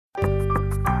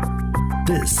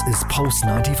This is Pulse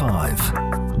 95.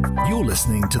 You're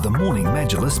listening to the Morning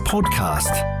Majlis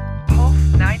podcast. Pulse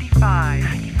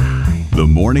 95. The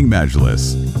Morning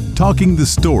Majlis, talking the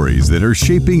stories that are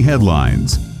shaping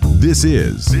headlines. This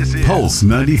is Pulse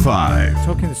 95.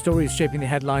 Talking the stories shaping the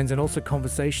headlines and also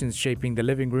conversations shaping the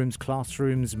living rooms,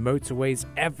 classrooms, motorways,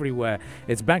 everywhere.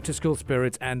 It's back to school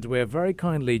spirit, and we're very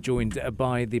kindly joined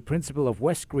by the principal of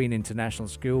Wesgreen International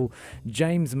School,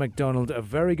 James McDonald. A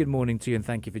very good morning to you, and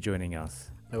thank you for joining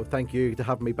us. No, thank you to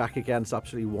having me back again. It's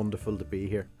absolutely wonderful to be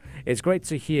here. It's great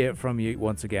to hear from you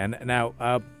once again. Now,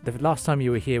 the last time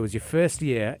you were here was your first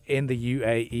year in the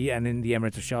UAE and in the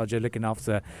Emirates of Sharjah looking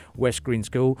after Wesgreen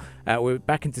School. We're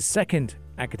back into second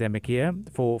academic year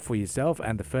for yourself,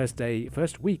 and the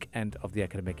first weekend of the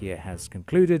academic year has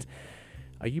concluded.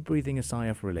 Are you breathing a sigh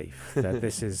of relief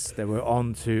that we're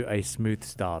on to a smooth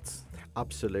start?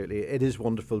 Absolutely. It is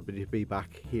wonderful to be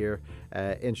back here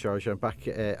in Sharjah and back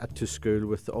to school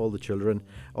with all the children,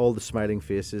 all the smiling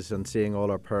faces, and seeing all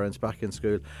our parents back in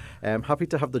school. Happy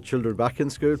to have the children back in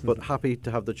school, but happy to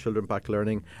have the children back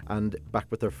learning and back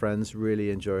with their friends,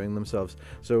 really enjoying themselves.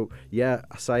 So, yeah,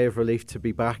 a sigh of relief to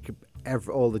be back.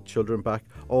 All the children back,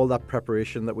 all that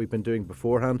preparation that we've been doing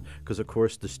beforehand, because of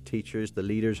course the teachers, the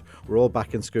leaders were all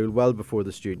back in school well before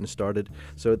the students started.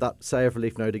 So that sigh of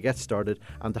relief now to get started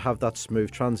and to have that smooth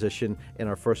transition in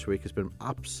our first week has been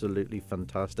absolutely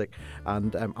fantastic,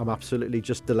 and I'm absolutely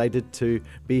just delighted to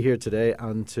be here today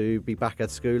and to be back at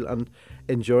school and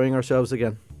enjoying ourselves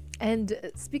again. And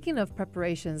speaking of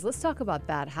preparations, let's talk about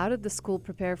that. How did the school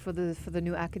prepare for the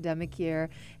new academic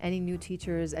year? Any new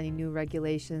teachers? Any new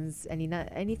regulations?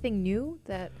 Anything new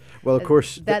that? Well, of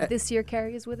course, that this year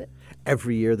carries with it.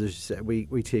 Every year,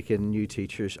 we take in new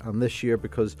teachers, and this year,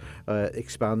 because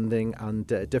expanding and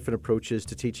different approaches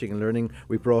to teaching and learning,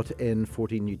 we brought in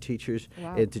 14 new teachers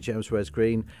into James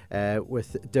Wesgreen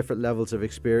with different levels of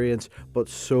experience, but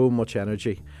so much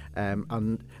energy,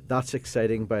 and that's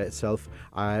exciting by itself.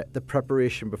 The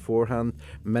preparation beforehand,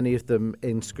 many of them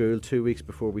in school 2 weeks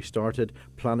before we started,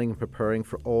 planning and preparing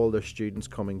for all their students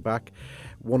coming back.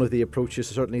 One of the approaches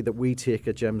certainly that we take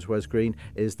at James Wesgreen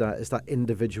is that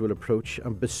individual approach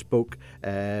and bespoke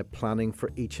planning for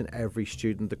each and every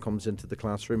student that comes into the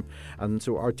classroom. And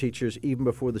so our teachers, even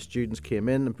before the students came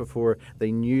in and before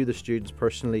they knew the students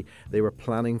personally, they were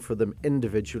planning for them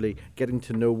individually, getting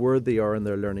to know where they are in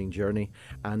their learning journey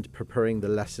and preparing the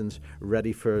lessons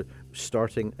ready for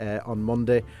starting on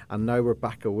Monday. And now we're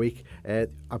back a week.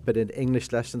 I've been in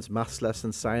English lessons, maths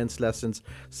lessons, science lessons,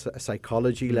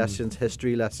 psychology lessons,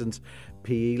 history lessons,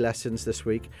 PE lessons this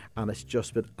week, and it's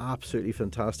just been absolutely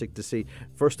fantastic to see,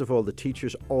 first of all, the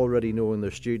teachers already knowing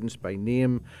their students by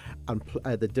name and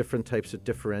the different types of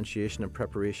differentiation and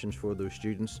preparations for those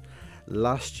students.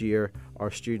 Last year, our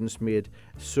students made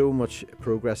so much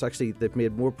progress. Actually, they've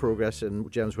made more progress in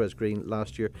James Wesgreen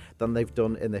last year than they've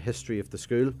done in the history of the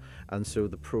school. And so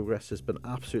the progress has been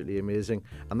absolutely amazing.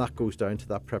 And that goes down to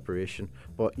that preparation.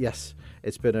 But yes,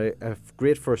 it's been a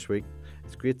great first week.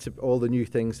 It's great to all the new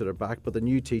things that are back, but the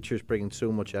new teachers bringing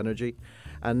so much energy.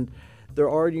 And there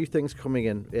are new things coming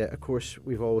in. Of course,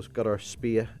 we've always got our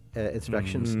SPIA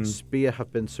inspections. SPIA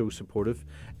have been so supportive,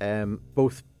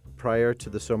 both prior to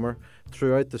the summer,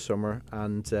 throughout the summer,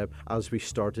 and as we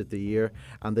started the year,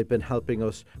 and they've been helping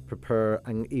us prepare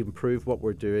and improve what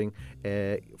we're doing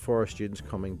for our students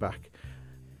coming back.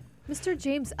 Mr.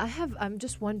 James, I'm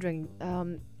just wondering,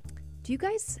 do you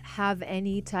guys have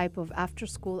any type of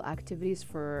after-school activities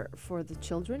for the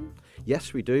children?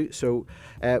 Yes, we do. So,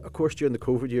 of course, during the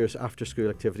COVID years, after-school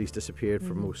activities disappeared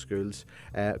from most schools.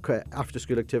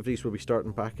 After-school activities will be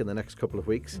starting back in the next couple of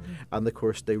weeks. And, of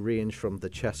course, they range from the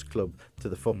chess club to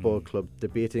the football club,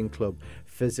 debating club,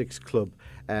 physics club.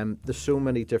 There's so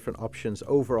many different options,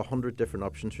 over 100 different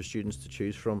options for students to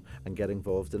choose from and get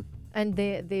involved in. And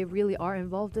they really are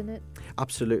involved in it?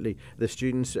 Absolutely. The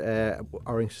students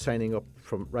are signing up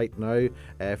from right now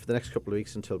for the next couple of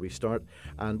weeks until we start,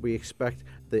 and we expect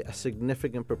a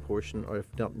significant proportion, or if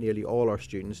not nearly all our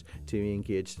students, to be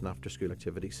engaged in after-school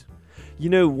activities. You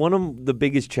know, one of the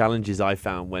biggest challenges I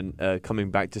found when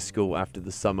coming back to school after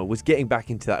the summer was getting back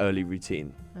into that early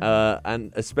routine.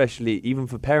 And especially even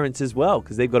for parents as well,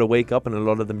 because they've got to wake up and a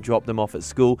lot of them drop them off at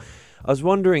school. I was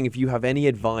wondering if you have any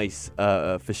advice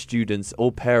for students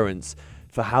or parents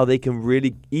for how they can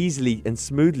really easily and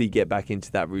smoothly get back into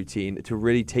that routine to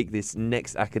really take this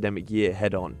next academic year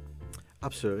head on.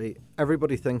 Absolutely.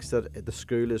 Everybody thinks that the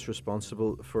school is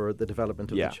responsible for the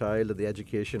development of the child and the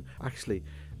education. Actually,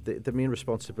 the main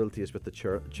responsibility is with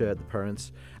the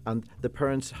parents, and the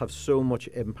parents have so much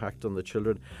impact on the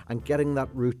children, and getting that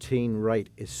routine right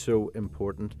is so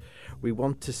important. We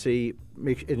want to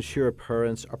ensure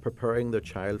parents are preparing their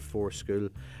child for school,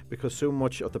 because so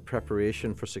much of the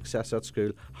preparation for success at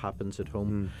school happens at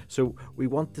home. So we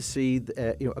want to see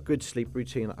a good sleep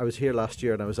routine. I was here last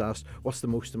year and I was asked, what's the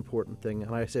most important thing?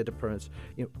 And I said to parents,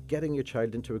 getting your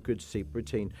child into a good sleep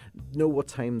routine. Know what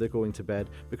time they're going to bed,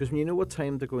 because when you know what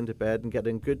time they're going to bed and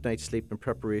getting a good night's sleep in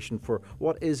preparation for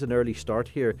what is an early start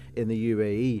here in the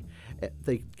UAE,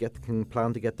 they can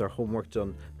plan to get their homework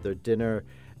done, their dinner,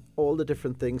 all the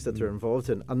different things that they're involved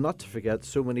in. And not to forget,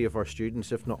 so many of our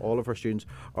students, if not all of our students,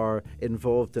 are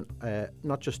involved in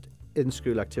not just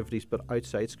in-school activities but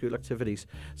outside school activities.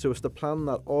 So it's to plan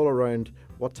that all around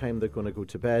what time they're going to go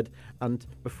to bed. And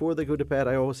before they go to bed,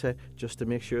 I always say, just to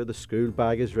make sure the school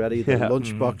bag is ready, the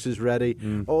lunch box is ready,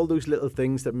 all those little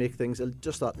things that make things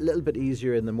just that little bit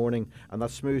easier in the morning, and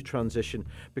that smooth transition,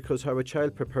 because how a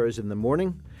child prepares in the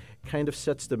morning kind of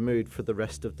sets the mood for the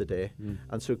rest of the day.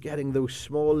 And so getting those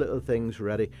small little things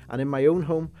ready. And in my own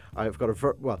home, I've got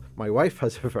my wife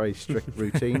has a very strict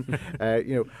routine.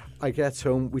 I get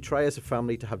home, we try as a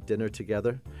family to have dinner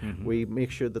together. We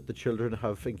make sure that the children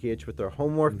have engaged with their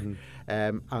homework,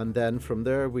 and then from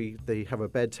there they have a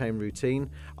bedtime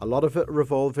routine, a lot of it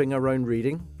revolving around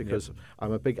reading, because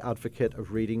I'm a big advocate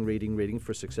of reading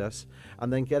for success,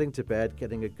 and then getting to bed,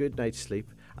 getting a good night's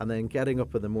sleep, and then getting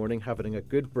up in the morning, having a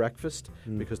good breakfast,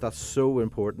 because that's so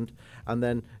important, and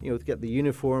then get the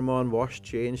uniform on, washed,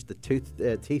 changed,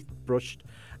 the teeth brushed,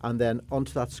 and then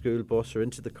onto that school bus or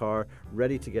into the car,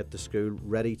 ready to get to school,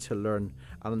 ready to learn.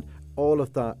 And all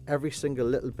of that, every single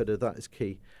little bit of that is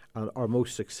key. And our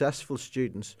most successful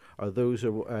students are those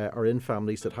who are in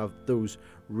families that have those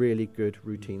really good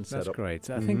routines set up. That's great.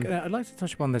 I think I'd like to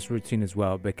touch upon this routine as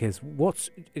well, because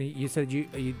you said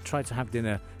you try to have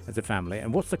dinner as a family,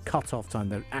 and what's the cut-off time,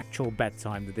 the actual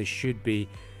bedtime that they should be,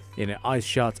 eyes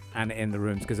shut and in the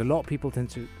rooms? Because a lot of people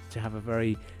tend to have a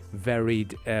very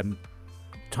varied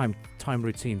time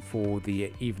routine for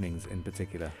the evenings in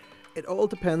particular. It all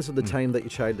depends on the time that your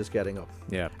child is getting up.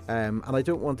 Yeah. And I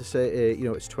don't want to say,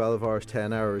 it's 12 hours,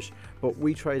 10 hours, but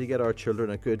we try to get our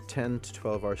children a good 10 to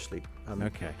 12 hours sleep. And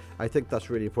okay. I think that's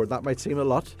really important. That might seem a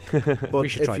lot, but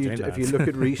if you look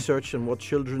at research and what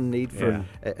children need for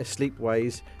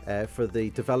sleep-wise, for the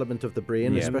development of the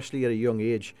brain, especially at a young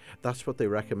age, that's what they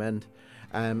recommend.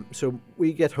 So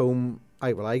we get home.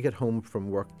 I get home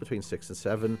from work between 6 and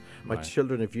 7. My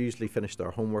children have usually finished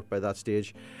their homework by that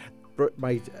stage.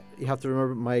 You have to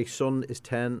remember, my son is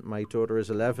 10, my daughter is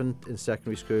 11 in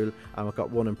secondary school, and I've got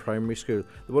one in primary school.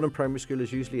 The one in primary school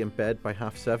is usually in bed by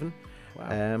 7:30,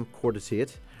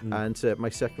 7:45. And my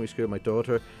secondary school, my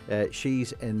daughter,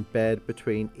 she's in bed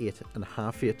between 8 and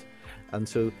 8:30. And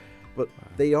so,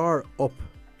 they are up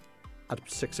at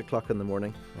 6 o'clock in the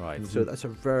morning. Right. So that's a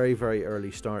very, very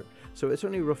early start. So it's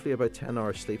only roughly about 10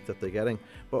 hours sleep that they're getting.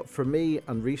 But for me,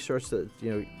 and research that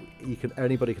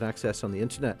anybody can access on the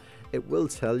internet, it will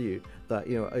tell you that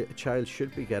a child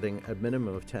should be getting a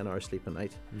minimum of 10 hours sleep a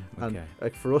night. And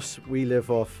like for us, we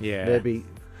live off maybe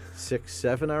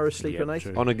 6-7 hours sleep a night.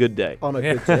 True. On a good day. On a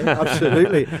good day,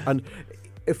 absolutely. And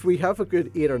if we have a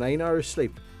good 8 or 9 hours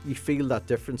sleep, you feel that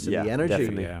difference in the energy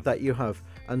that you have.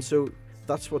 And so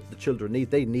that's what the children need.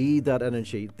 They need that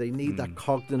energy. They need that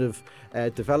cognitive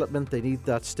development. They need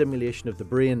that stimulation of the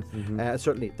brain.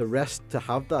 Certainly the rest to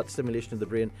have that stimulation of the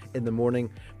brain in the morning,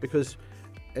 because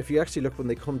if you actually look when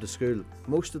they come to school,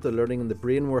 most of the learning and the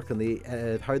brain work and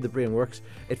the how the brain works,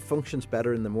 it functions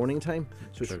better in the morning time.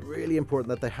 So it's really important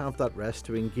that they have that rest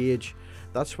to engage.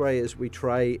 That's why as we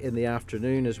try in the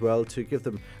afternoon as well to give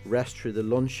them rest through the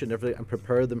lunch and everything, and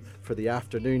prepare them for the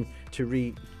afternoon to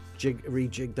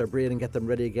rejig their brain and get them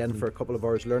ready again for a couple of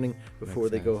hours learning before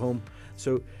they go home.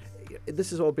 So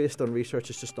this is all based on research.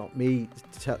 It's just not me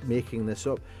making this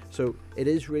up. So it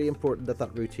is really important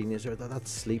that routine is there, that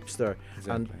sleep's there.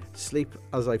 Exactly. And sleep,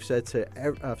 as I've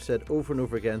said over and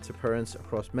over again to parents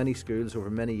across many schools over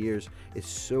many years, is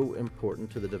so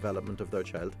important to the development of their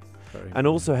child. And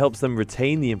also helps them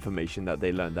retain the information that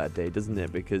they learned that day, doesn't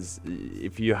it? Because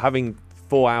if you're having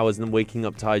 4 hours and then waking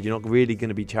up tired, you're not really going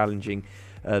to be challenging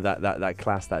that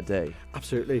class that day.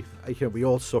 Absolutely. We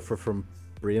all suffer from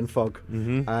brain fog.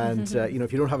 And,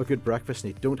 if you don't have a good breakfast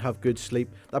and you don't have good sleep,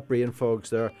 that brain fog's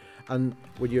there. And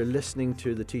when you're listening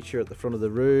to the teacher at the front of the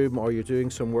room or you're doing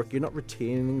some work, you're not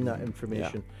retaining that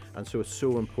information. And so it's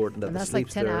so important that And the that's like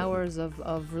sleep's 10 there. hours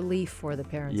of relief for the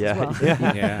parents Yeah. as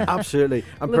well. Yeah. Absolutely.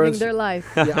 And Living parents, their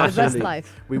life, Yeah, the best absolutely.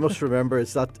 life. We must remember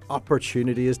it's that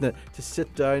opportunity, isn't it, to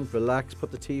sit down, relax,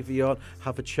 put the TV on,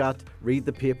 have a chat, read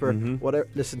the paper, whatever,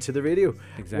 listen to the radio,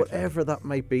 Exactly. whatever that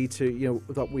might be.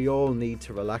 That we all need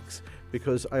to relax.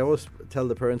 Because I always tell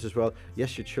the parents as well,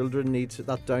 yes, your children need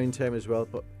that downtime as well,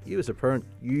 but you as a parent,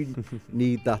 you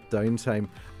need that downtime.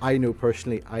 I know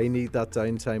personally, I need that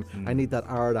downtime. I need that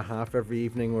hour and a half every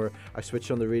evening where I switch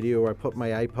on the radio or I put my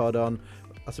iPod on.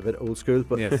 That's a bit old school,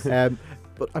 but Yes.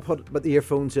 but I put the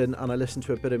earphones in and I listen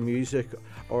to a bit of music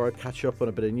or I catch up on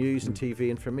a bit of news and TV,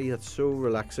 and for me that's so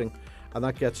relaxing, and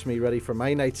that gets me ready for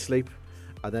my night's sleep.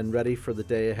 And then ready for the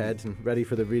day ahead and ready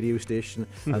for the radio station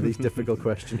and these difficult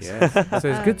questions. Yeah. So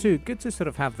it's good to sort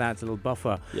of have that little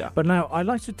buffer. Yeah. But now I'd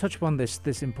like to touch upon this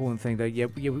important thing that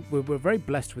we're very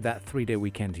blessed with that 3-day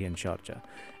weekend here in Sharjah,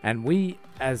 and we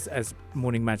as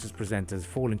Morning Matches presenters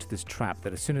fall into this trap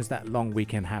that as soon as that long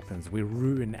weekend happens, we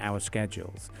ruin our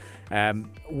schedules.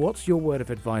 What's your word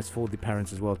of advice for the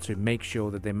parents as well to make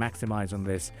sure that they maximize on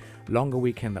this longer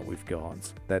weekend that we've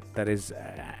got, that is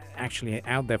actually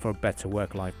out there for a better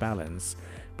work-life balance,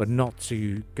 but not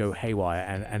to go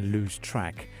haywire and lose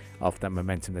track of that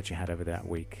momentum that you had over that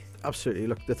week? Absolutely.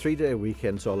 Look, the 3-day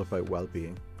weekend's all about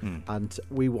well-being, and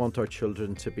we want our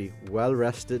children to be well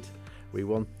rested. We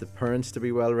want the parents to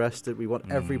be well rested. We want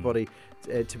everybody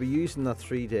to be using that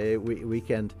 3-day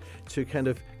weekend to kind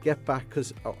of get back,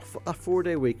 because that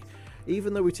 4-day week,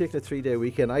 even though we take a 3-day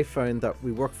weekend, I found that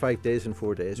we work 5 days in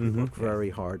 4 days. We work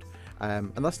very hard.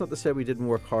 And that's not to say we didn't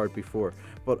work hard before,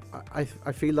 but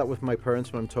I feel that with my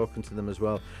parents when I'm talking to them as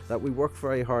well, that we work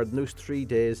very hard, and those 3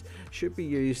 days should be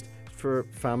used for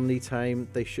family time.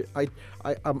 They should.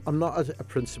 I'm not a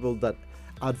principal that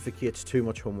advocates too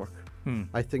much homework.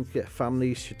 I think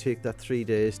families should take that 3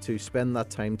 days to spend that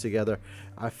time together.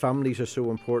 Families are so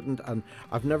important, and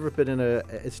I've never been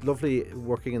it's lovely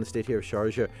working in the state here of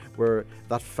Sharjah where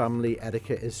that family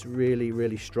etiquette is really,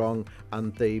 really strong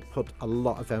and they put a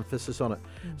lot of emphasis on it.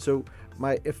 So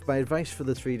my advice for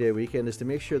the 3-day weekend is to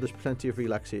make sure there's plenty of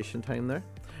relaxation time there,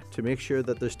 to make sure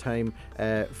that there's time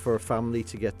for family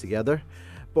to get together,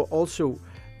 but also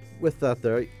with that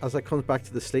there, as I come back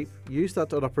to the sleep, use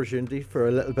that opportunity for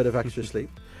a little bit of extra sleep,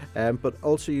 but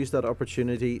also use that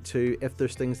opportunity to, if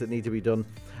there's things that need to be done,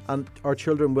 and our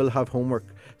children will have homework,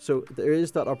 so there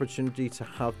is that opportunity to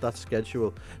have that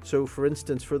schedule. So for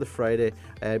instance, for the Friday,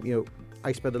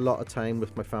 I spend a lot of time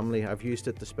with my family. I've used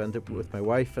it to spend it with my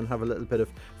wife and have a little bit of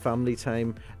family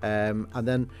time, and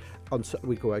then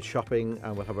we go out shopping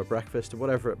and we'll have a breakfast or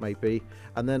whatever it might be.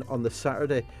 And then on the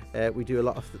Saturday, we do a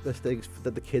lot of the things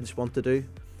that the kids want to do.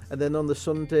 And then on the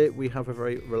Sunday, we have a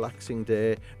very relaxing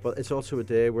day, but it's also a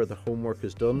day where the homework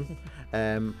is done,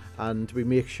 and we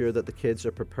make sure that the kids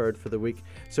are prepared for the week.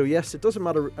 So yes, it doesn't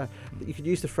matter. You could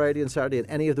use the Friday and Saturday in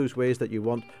any of those ways that you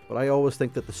want, but I always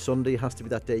think that the Sunday has to be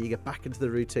that day you get back into the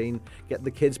routine, getting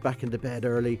the kids back into bed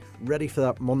early, ready for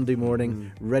that Monday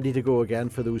morning, ready to go again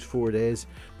for those 4 days.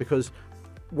 Because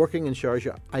working in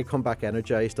Sharjah, I come back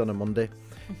energised on a Monday,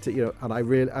 and I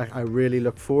really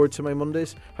look forward to my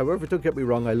Mondays. However, don't get me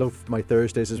wrong, I love my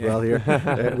Thursdays as well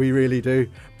here. We really do.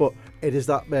 But it's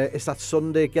that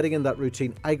Sunday, getting in that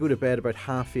routine. I go to bed about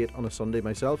 8:30 on a Sunday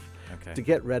myself, to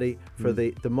get ready for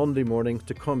the Monday morning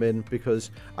to come in,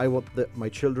 because I want my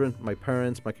children, my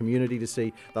parents, my community to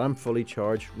see that I'm fully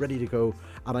charged, ready to go.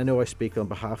 And I know I speak on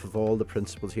behalf of all the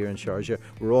principals here in Sharjah.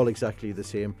 We're all exactly the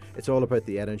same. It's all about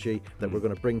the energy that we're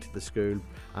going to bring to the school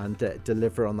and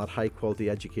deliver on that high quality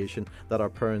education that our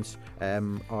parents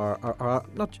are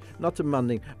not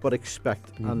demanding but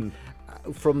expect. And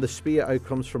from the SPIA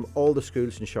outcomes from all the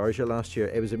schools in Sharjah last year,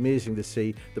 it was amazing to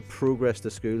see the progress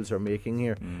the schools are making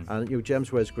here. And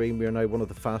Gems Wesgreen, we are now one of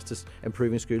the fastest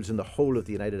improving schools in the whole of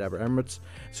the United Arab Emirates.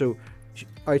 So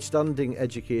outstanding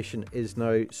education is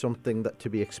now something that to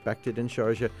be expected in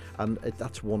Sharjah, and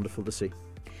that's wonderful to see.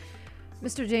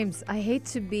 Mr. James, I hate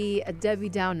to be a Debbie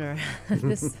Downer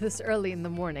this early in the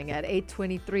morning at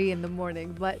 8:23 in the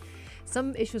morning, but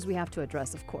some issues we have to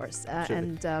address, of course.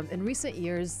 And in recent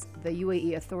years, the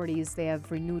UAE authorities, they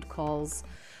have renewed calls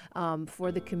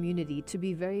for the community to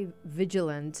be very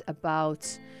vigilant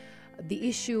about the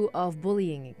issue of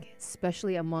bullying,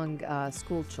 especially among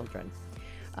school children.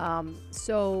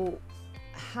 So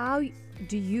how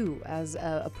do you, as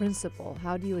a principal,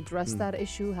 how do you address that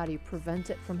issue? How do you prevent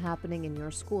it from happening in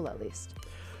your school, at least?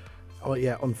 Oh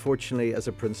yeah, unfortunately, as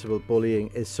a principal, bullying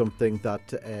is something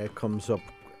that comes up,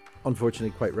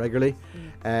 unfortunately, quite regularly.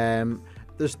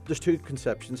 There's two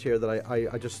conceptions here that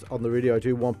I just, on the radio, I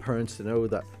do want parents to know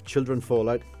that children fall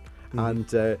out. And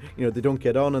they don't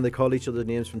get on, and they call each other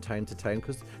names from time to time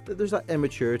because there's that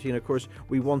immaturity. And of course,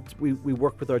 we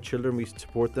work with our children, we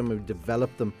support them, we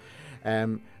develop them,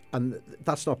 and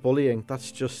that's not bullying.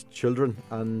 That's just children.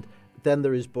 And then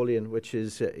there is bullying, which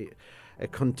is a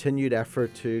continued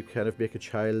effort to kind of make a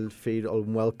child feel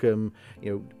unwelcome.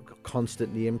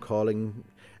 Constant name calling,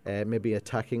 maybe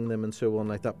attacking them, and so on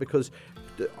like that. Because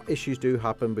the issues do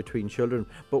happen between children.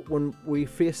 But when we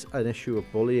face an issue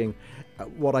of bullying,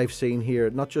 what I've seen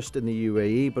here, not just in the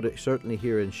UAE, but certainly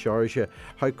here in Sharjah,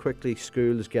 how quickly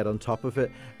schools get on top of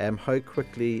it, how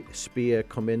quickly SPIA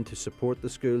come in to support the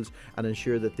schools and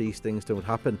ensure that these things don't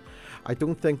happen. I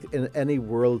don't think in any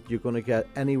world you're going to get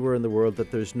anywhere in the world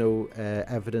that there's no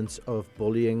evidence of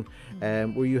bullying,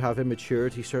 where you have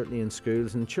immaturity, certainly in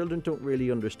schools, and children don't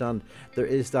really understand there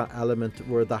is that element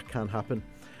where that can happen.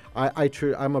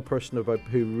 I'm a person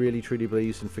who really truly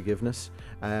believes in forgiveness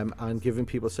and giving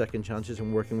people second chances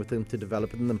and working with them to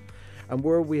develop in them. And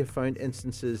where we have found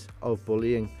instances of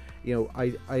bullying,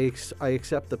 I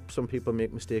accept that some people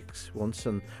make mistakes once,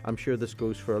 and I'm sure this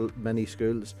goes for many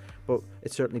schools, but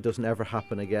it certainly doesn't ever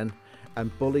happen again.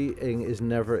 And bullying is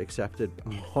never accepted.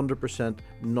 100%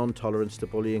 non-tolerance to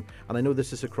bullying. And I know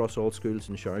this is across all schools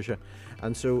in Sharjah.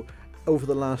 And so over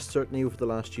the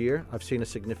last year, I've seen a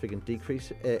significant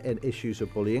decrease in issues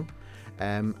of bullying,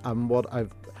 and what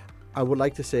I would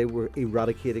like to say we're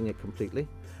eradicating it completely.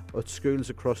 But schools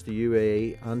across the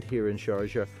UAE and here in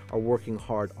Sharjah are working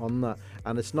hard on that,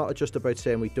 and it's not just about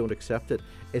saying we don't accept it.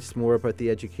 It's more about the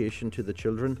education to the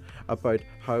children about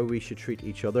how we should treat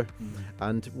each other.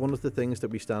 And one of the things that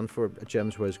we stand for at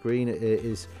GEMS Wesgreen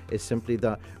is simply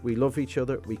that we love each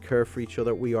other, we care for each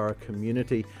other, we are a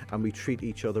community, and we treat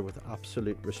each other with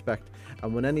absolute respect.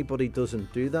 And when anybody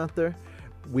doesn't do that there,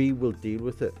 we will deal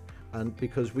with it. And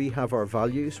because we have our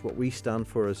values, what we stand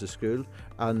for as a school,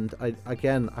 and I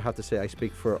have to say I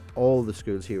speak for all the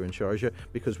schools here in Sharjah,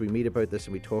 because we meet about this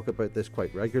and we talk about this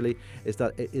quite regularly, is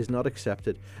that it is not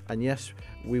accepted. And yes,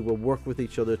 we will work with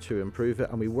each other to improve it,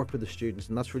 and we work with the students,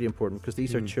 and that's really important because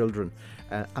these are children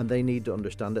and they need to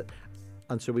understand it.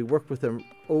 And so we work with them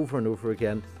over and over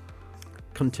again,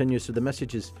 continuously. The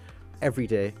message is every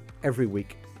day, every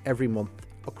week, every month,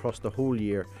 across the whole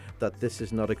year, that this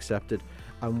is not accepted.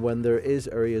 And when there is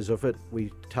areas of it,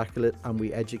 we tackle it and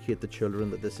we educate the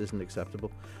children that this isn't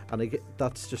acceptable. And again,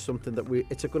 that's just something that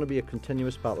it's going to be a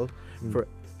continuous battle.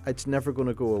 It's never going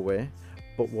to go away.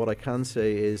 But what I can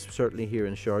say is, certainly here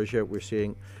in Sharjah, we're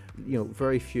seeing,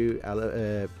 very few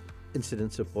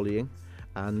incidents of bullying.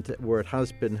 And where it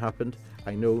has happened,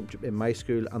 I know in my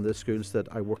school and the schools that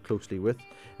I work closely with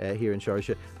here in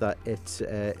Sharjah, that it's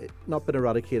not been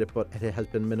eradicated, but it has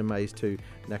been minimised to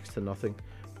next to nothing.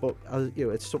 But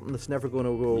it's something that's never going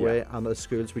to go away. And as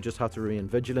schools, we just have to remain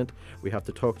vigilant. We have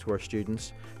to talk to our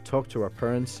students, talk to our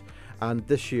parents. And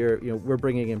this year, we're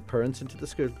bringing in parents into the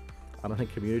school, and I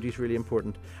think community is really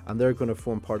important. And they're going to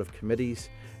form part of committees,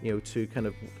 to kind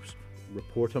of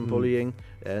report on bullying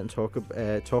and talk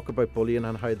about bullying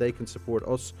and how they can support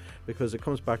us, because it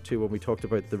comes back to when we talked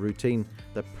about the routine,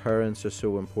 that parents are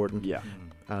so important.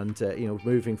 And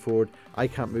moving forward, I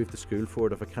can't move the school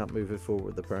forward if I can't move it forward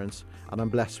with the parents, and I'm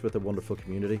blessed with a wonderful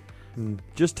community.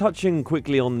 Just touching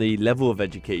quickly on the level of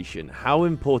education, how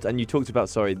important, and you talked about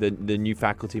the new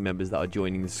faculty members that are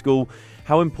joining the school,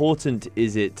 how important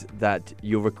is it that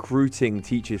you're recruiting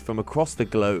teachers from across the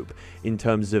globe in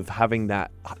terms of having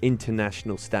that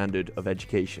international standard of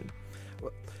education?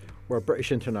 We're a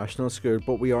British international school,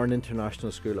 but we are an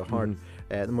international school at heart.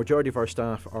 The majority of our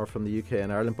staff are from the UK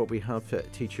and Ireland, but we have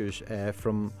teachers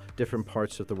from different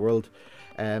parts of the world.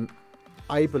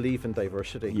 I believe in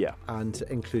diversity and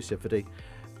inclusivity.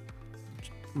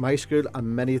 My school and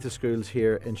many of the schools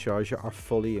here in Sharjah are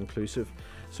fully inclusive.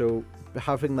 So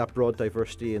having that broad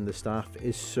diversity in the staff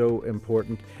is so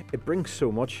important. It brings so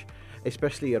much,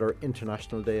 especially at our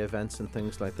International Day events and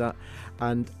things like that.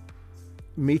 And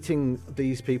meeting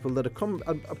these people that have come,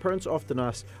 and parents often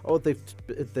ask,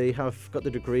 they have got the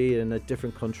degree in a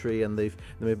different country and they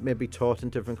may be taught in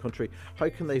a different country. How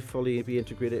can they fully be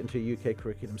integrated into a UK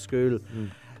curriculum school?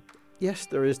 Yes,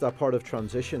 there is that part of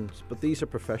transitions, but these are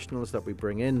professionals that we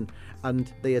bring in,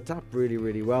 and they adapt really,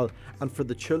 really well. And for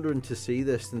the children to see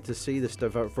this and to see this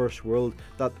diverse world,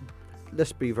 that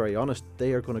let's be very honest,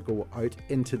 they are going to go out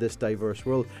into this diverse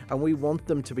world, and we want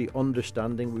them to be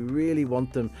understanding. We really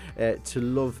want them to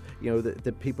love,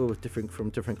 the people with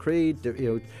different creed,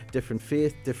 different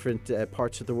faith, different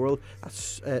parts of the world.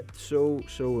 That's so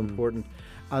important.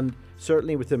 And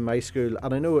certainly within my school,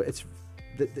 and I know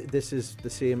this is the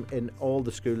same in all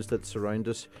the schools that surround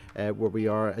us, where we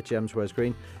are at Gems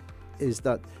Wesgreen, is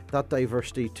that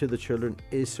diversity to the children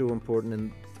is so important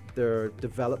in their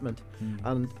development.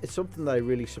 And it's something that I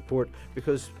really support,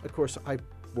 because of course I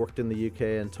worked in the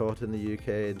UK and taught in the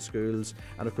UK in schools,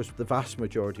 and of course the vast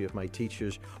majority of my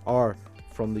teachers are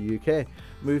from the UK.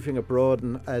 Moving abroad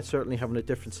and certainly having a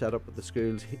different setup with the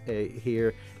schools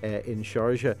here in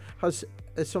Sharjah has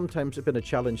sometimes been a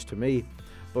challenge to me.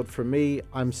 But for me,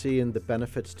 I'm seeing the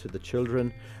benefits to the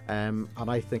children, and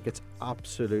I think it's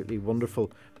absolutely wonderful,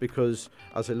 because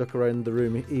as I look around the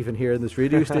room, even here in this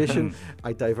radio station,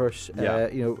 I diverse,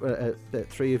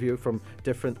 three of you from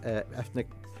different ethnic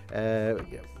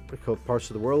parts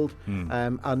of the world,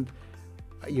 and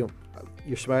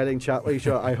you're smiling,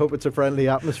 Chatway. I hope it's a friendly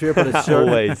atmosphere, but it's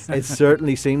always. It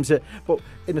certainly seems it. But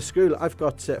in a school, I've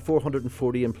got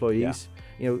 440 employees.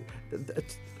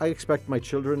 I expect my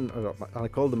children, and I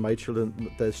call them my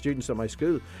children, the students at my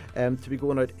school, to be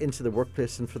going out into the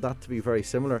workplace, and for that to be very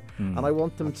similar. And I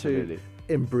want them to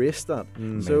embrace that.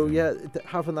 So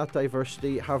having that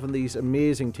diversity, having these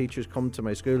amazing teachers come to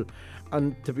my school,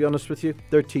 and to be honest with you,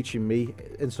 they're teaching me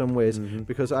in some ways,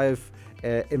 because I've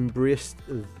embraced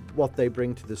what they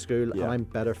bring to the school, and I'm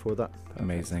better for that.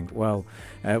 Amazing. Well,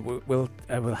 we'll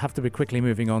have to be quickly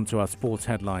moving on to our sports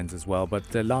headlines as well.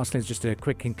 But lastly, it's just a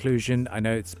quick conclusion. I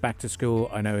know it's back to school.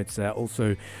 I know it's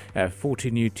also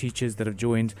 40 new teachers that have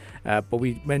joined. But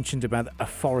we mentioned about a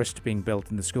forest being built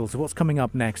in the school. So what's coming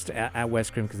up next at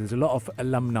Wesgreen? Because there's a lot of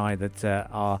alumni that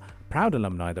are proud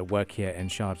alumni that work here in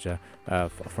Sharjah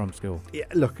from school. Yeah,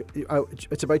 look,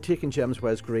 it's about taking Gems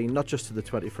Wesgreen not just to the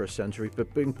 21st century,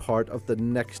 but being part of the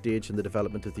next stage in the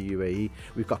development of the UAE.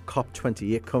 We've got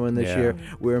COP28 coming this year.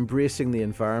 We're embracing the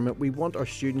environment. We want our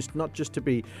students not just to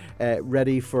be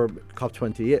ready for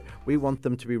COP28. We want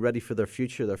them to be ready for their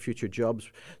future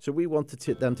jobs. So we want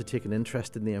them to take an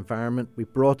interest in the environment. We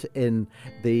brought in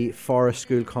the forest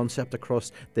school concept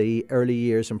across the early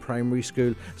years in primary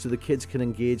school, so the kids can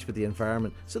engage with the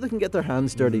environment, so they can get their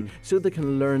hands dirty, so they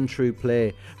can learn through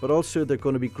play. But also they're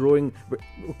going to be growing.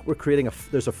 We're creating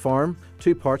there's a farm,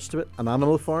 two parts to it, an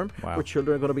animal farm, where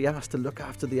children are going to be asked to look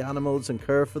after the animals and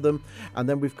care for them. And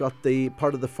then we've got the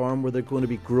part of the farm where they're going to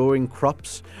be growing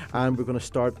crops, and we're going to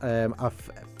start a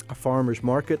farmer's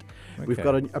market. Okay. We've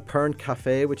got a parent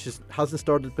cafe, which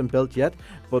hasn't been built yet,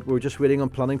 but we're just waiting on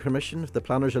planning permission. If the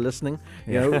planners are listening,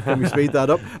 can we speed that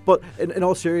up? But in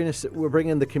all seriousness, we're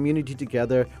bringing the community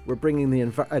together. We're bringing the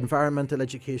environmental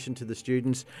education to the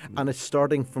students, and it's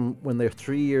starting from when they're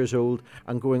 3 years old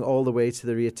and going all the way to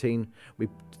they're 18.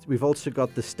 We've also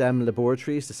got the STEM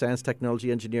laboratories, the science,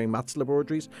 technology, engineering, maths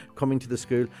laboratories coming to the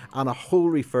school, and a whole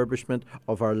refurbishment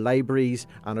of our libraries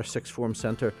and our sixth form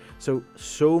centre.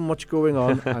 So much going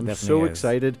on. I'm so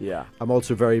excited. Yeah. I'm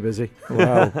also very busy.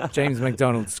 Wow. James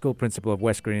McDonald, School Principal of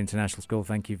Wesgreen International School,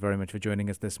 thank you very much for joining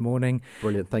us this morning.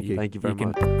 Brilliant. Thank you. Thank you very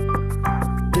much.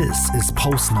 This is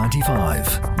Pulse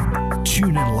 95.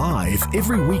 Tune in live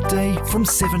every weekday from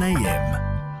 7 a.m.